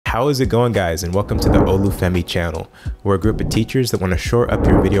How is it going, guys, and welcome to the Olufemi channel. We're a group of teachers that want to shore up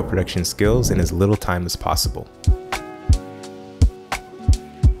your video production skills in as little time as possible.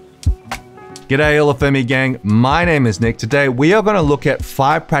 G'day Olufemi gang, my name is Nick. Today we are going to look at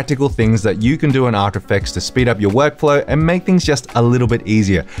 5 practical things that you can do in After Effects to speed up your workflow and make things just a little bit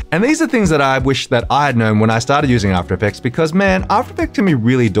easier. And these are things that I wish that I had known when I started using After Effects because man, After Effects can be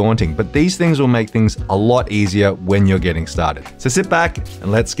really daunting, but these things will make things a lot easier when you're getting started. So sit back and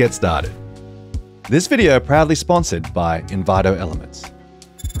let's get started. This video proudly sponsored by Untitled Elements.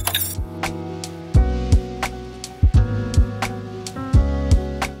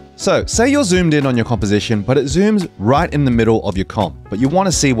 So, say you're zoomed in on your composition, but it zooms right in the middle of your comp, but you want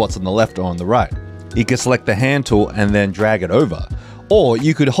to see what's on the left or on the right. You can select the hand tool and then drag it over. Or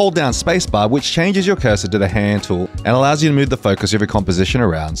you could hold down spacebar, which changes your cursor to the hand tool and allows you to move the focus of your composition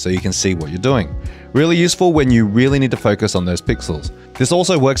around so you can see what you're doing. Really useful when you really need to focus on those pixels. This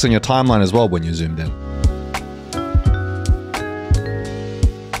also works on your timeline as well when you're zoomed in.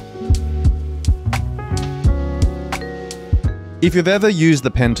 If you've ever used the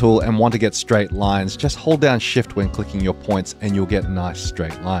pen tool and want to get straight lines, just hold down shift when clicking your points and you'll get nice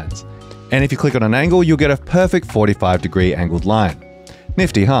straight lines. And if you click on an angle, you'll get a perfect 45-degree angled line.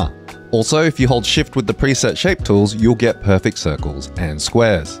 Nifty, huh? Also, if you hold shift with the preset shape tools, you'll get perfect circles and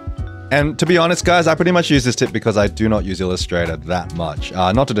squares. And to be honest guys, I pretty much use this tip because I do not use Illustrator that much,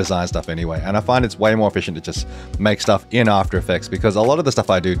 not to design stuff anyway, and I find it's way more efficient to just make stuff in After Effects because a lot of the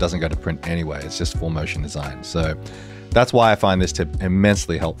stuff I do doesn't go to print anyway, it's just full motion design. So that's why I find this tip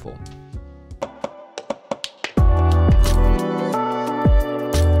immensely helpful.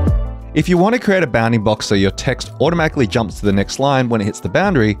 If you want to create a bounding box so your text automatically jumps to the next line when it hits the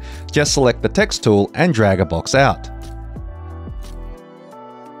boundary, just select the text tool and drag a box out.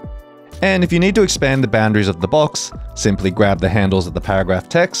 And if you need to expand the boundaries of the box, simply grab the handles of the paragraph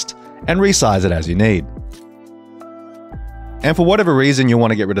text and resize it as you need. And for whatever reason you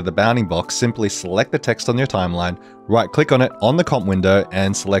want to get rid of the bounding box, simply select the text on your timeline, right-click on it on the comp window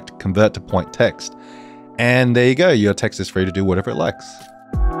and select Convert to Point Text. And there you go, your text is free to do whatever it likes.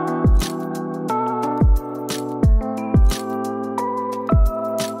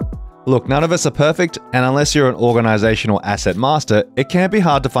 Look, none of us are perfect, and unless you're an organizational asset master, it can be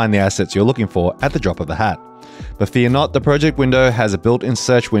hard to find the assets you're looking for at the drop of the hat. But fear not, the project window has a built-in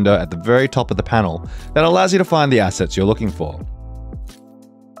search window at the very top of the panel that allows you to find the assets you're looking for.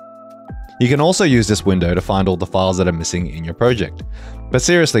 You can also use this window to find all the files that are missing in your project. But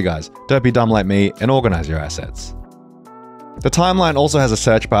seriously guys, don't be dumb like me and organize your assets. The timeline also has a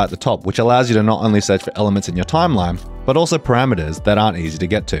search bar at the top, which allows you to not only search for elements in your timeline, but also parameters that aren't easy to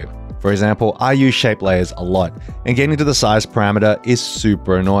get to. For example, I use shape layers a lot, and getting to the size parameter is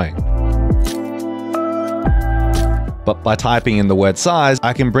super annoying. But by typing in the word size,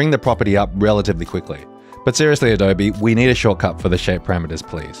 I can bring the property up relatively quickly. But seriously Adobe, we need a shortcut for the shape parameters,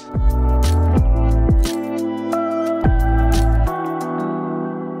 please.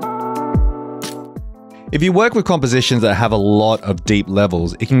 If you work with compositions that have a lot of deep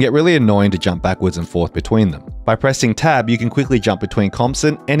levels, it can get really annoying to jump backwards and forth between them. By pressing tab, you can quickly jump between comps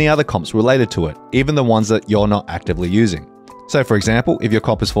and any other comps related to it, even the ones that you're not actively using. So for example, if your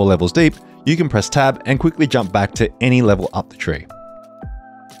comp is 4 levels deep, you can press tab and quickly jump back to any level up the tree.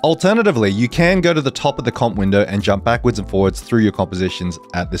 Alternatively, you can go to the top of the comp window and jump backwards and forwards through your compositions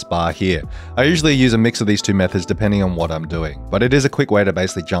at this bar here. I usually use a mix of these two methods depending on what I'm doing, but it is a quick way to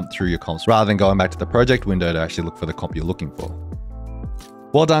basically jump through your comps rather than going back to the project window to actually look for the comp you're looking for.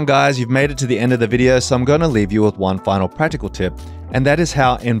 Well done guys, you've made it to the end of the video, so I'm going to leave you with one final practical tip, and that is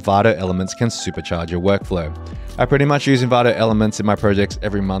how Envato Elements can supercharge your workflow. I pretty much use Envato Elements in my projects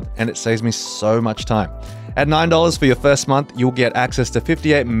every month, and it saves me so much time. At $9 for your first month, you'll get access to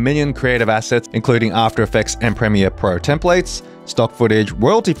 58 million creative assets, including After Effects and Premiere Pro templates, stock footage,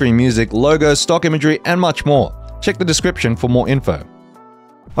 royalty-free music, logos, stock imagery, and much more. Check the description for more info.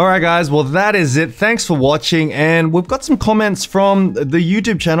 Alright guys, well that is it. Thanks for watching, and we've got some comments from the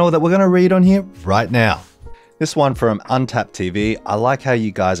YouTube channel that we're going to read on here right now. This one from Untapped TV. I like how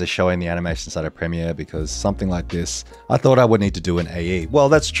you guys are showing the animation side of Premiere because something like this, I thought I would need to do an AE. Well,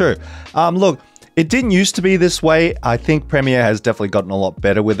 that's true. Look, it didn't used to be this way. I think Premiere has definitely gotten a lot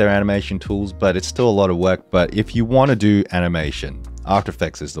better with their animation tools, but it's still a lot of work. But if you want to do animation, After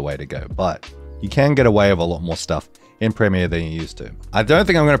Effects is the way to go. But you can get away with a lot more stuff in Premiere than you used to. I don't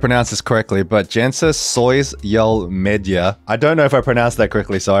think I'm going to pronounce this correctly, but Jensa Sois Yel Media. I don't know if I pronounced that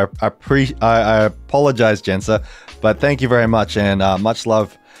correctly, so I apologize, Jensa. But thank you very much, and much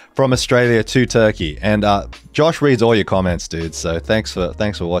love from Australia to Turkey. And Josh reads all your comments, dude. So thanks for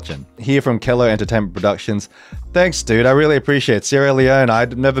watching. Here from Keller Entertainment Productions. Thanks, dude. I really appreciate it. Sierra Leone,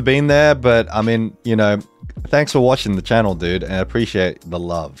 I'd never been there, but I mean, you know, thanks for watching the channel, dude, and I appreciate the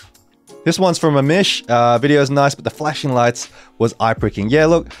love. This one's from Amish. Video's nice, but the flashing lights was eye-pricking. Yeah,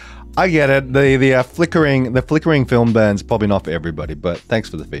 look, I get it. The flickering film burn's probably not for everybody, but thanks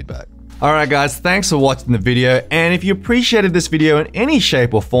for the feedback. Alright guys, thanks for watching the video, and if you appreciated this video in any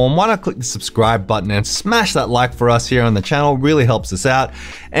shape or form, why not click the subscribe button and smash that like for us here on the channel, really helps us out.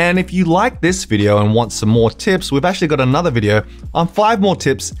 And if you like this video and want some more tips, we've actually got another video on 5 more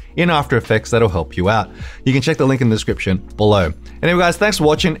tips in After Effects that'll help you out. You can check the link in the description below. Anyway guys, thanks for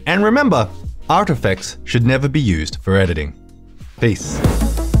watching, and remember, After Effects should never be used for editing. Peace.